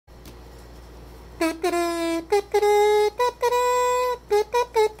Hey,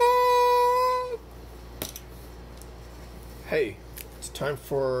 it's time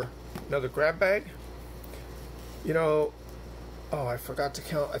for another grab bag. You know, oh, I forgot to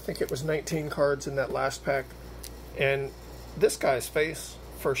count. I think it was 19 cards in that last pack. And this guy's face,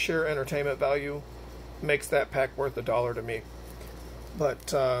 for sheer entertainment value, makes that pack worth $1 to me. But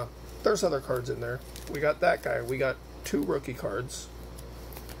there's other cards in there. We got that guy. We got 2 rookie cards.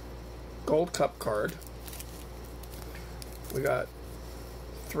 Gold Cup card. We got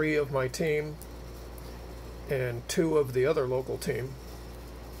 3 of my team and 2 of the other local team.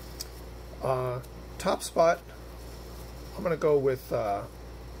 Top spot, I'm going to go with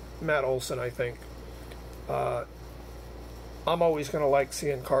Matt Olson, I think. I'm always going to like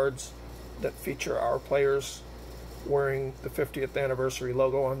seeing cards that feature our players wearing the 50th anniversary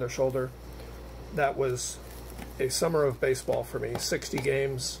logo on their shoulder. That was a summer of baseball for me. 60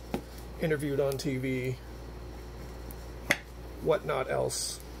 games, interviewed on TV, whatnot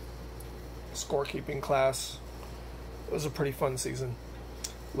else. Scorekeeping class. It was a pretty fun season.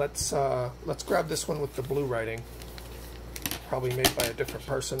 Let's grab this one with the blue writing. Probably made by a different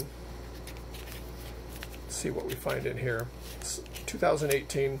person. Let's see what we find in here.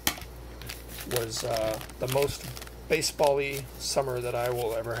 2018 was the most baseball-y summer that I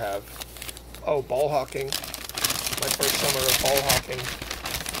will ever have. Oh, ball hawking. My first summer of ball hawking.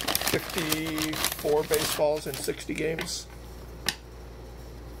 54 baseballs in 60 games.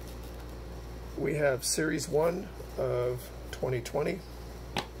 We have Series 1 of 2020.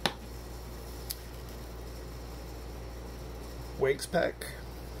 Wakes pack.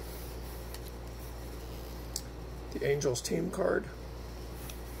 The Angels team card.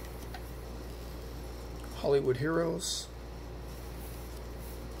 Hollywood Heroes.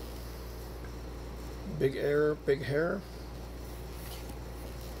 Big Air, Big Hair.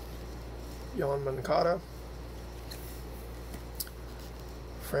 Yon Moncada.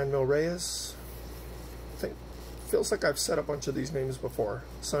 Franmil Reyes. Feels like I've said a bunch of these names before.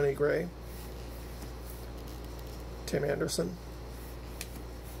 Sonny Gray. Tim Anderson.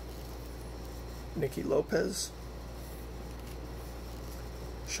 Nicky Lopez.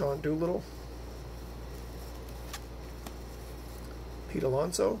 Sean Doolittle. Pete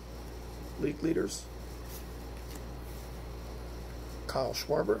Alonso. League leaders. Kyle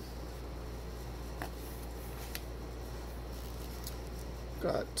Schwarber.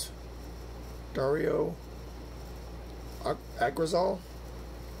 Got Dario Agrazal,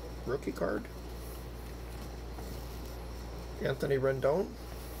 rookie card. Anthony Rendon.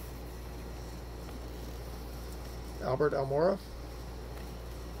 Albert Almora.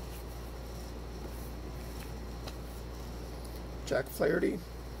 Jack Flaherty.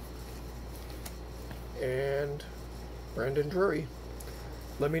 And Brandon Drury.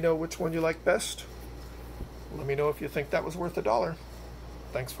 Let me know which one you like best. Let me know if you think that was worth $1.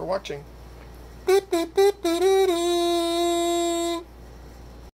 Thanks for watching.